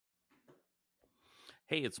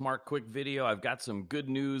Hey, it's Mark. Quick video. I've got some good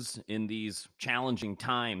news in these challenging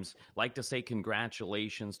times. Like to say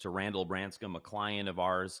congratulations to Randall Branscombe, a client of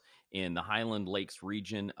ours in the Highland Lakes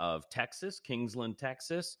region of Texas, Kingsland,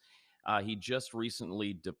 Texas. He just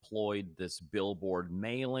recently deployed this billboard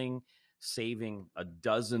mailing, saving a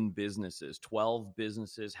dozen businesses, 12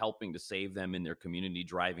 businesses, helping to save them in their community,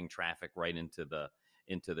 driving traffic right into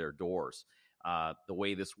their doors. The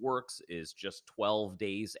way this works is just 12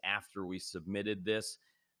 days after we submitted this,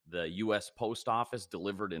 the U.S. Post Office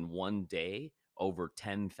delivered in one day over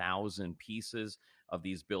 10,000 pieces of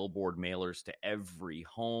these billboard mailers to every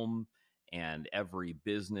home and every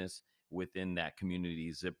business within that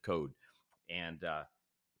community zip code. And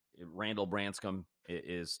Randall Branscombe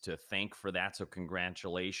is to thank for that. So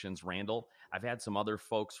congratulations, Randall. I've had some other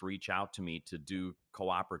folks reach out to me to do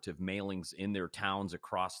cooperative mailings in their towns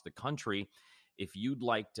across the country. If you'd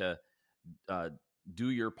like to do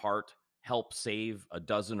your part, help save a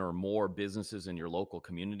dozen or more businesses in your local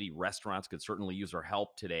community, restaurants could certainly use our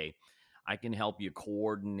help today. I can help you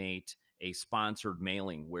coordinate a sponsored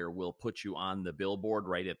mailing where we'll put you on the billboard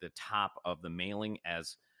right at the top of the mailing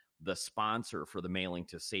as the sponsor for the mailing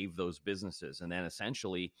to save those businesses. And then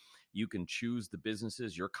essentially you can choose the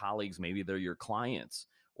businesses, your colleagues, maybe they're your clients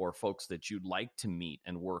or folks that you'd like to meet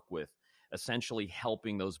and work with, essentially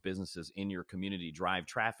helping those businesses in your community drive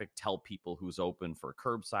traffic, tell people who's open for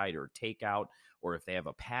curbside or takeout, or if they have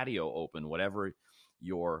a patio open, whatever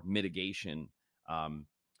your mitigation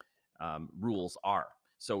rules are.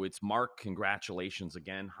 So it's Mark. Congratulations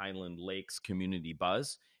again, Highland Lakes Community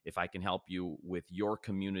Buzz. If I can help you with your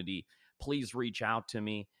community, please reach out to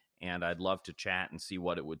me, and I'd love to chat and see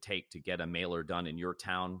what it would take to get a mailer done in your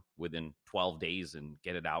town within 12 days and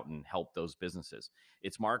get it out and help those businesses.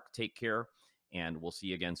 It's Mark. Take care, and we'll see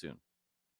you again soon.